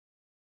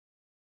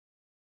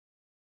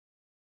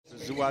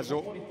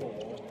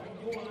Zuazo.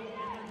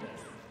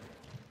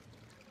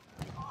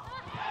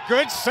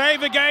 Good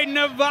save again.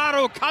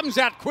 Navarro comes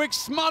out quick,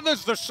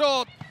 smothers the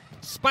shot.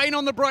 Spain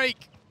on the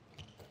break.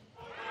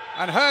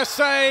 And her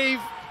save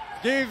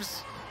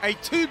gives a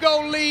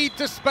 2-goal lead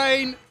to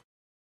Spain.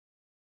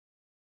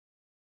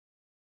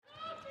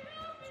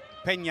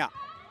 Peña.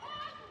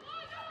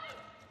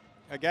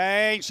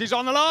 Again, she's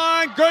on the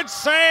line. Good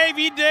save,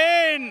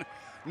 Eden.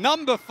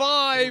 Number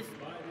 5.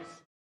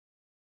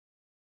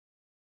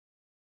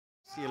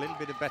 See a little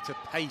bit of better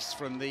pace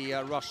from the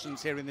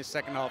Russians here in this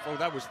second half. Oh,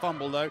 that was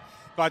fumble, though,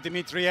 by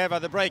Dmitrieva.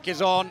 The break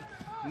is on.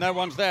 No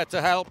one's there to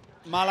help.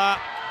 Mala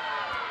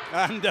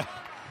and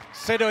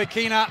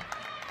Sedoikina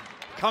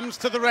comes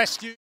to the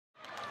rescue.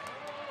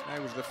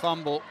 There was the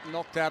fumble,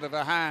 knocked out of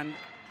her hand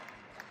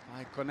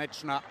by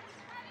Konechna.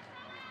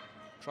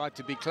 Tried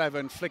to be clever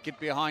and flick it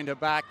behind her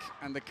back,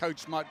 and the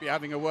coach might be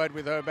having a word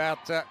with her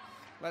about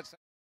let's.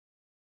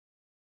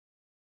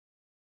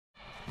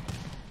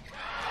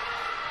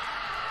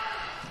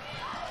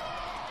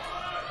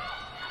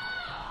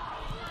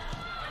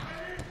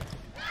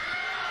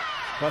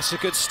 That's a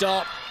good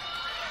stop.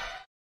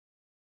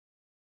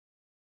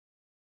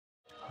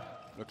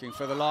 Looking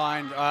for the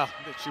line.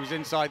 She was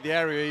inside the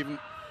area even,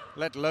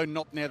 let alone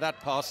not near that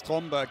pass.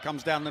 Stromberg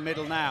comes down the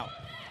middle now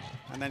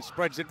and then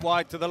spreads it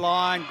wide to the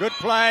line. Good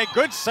play,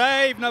 good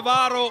save,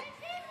 Navarro.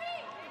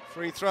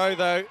 Free throw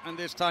though, and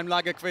this time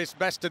Lagerqvist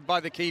bested by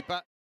the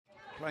keeper.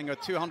 Playing her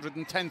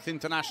 210th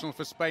international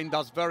for Spain,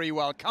 does very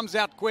well. Comes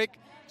out quick,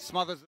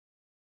 smothers.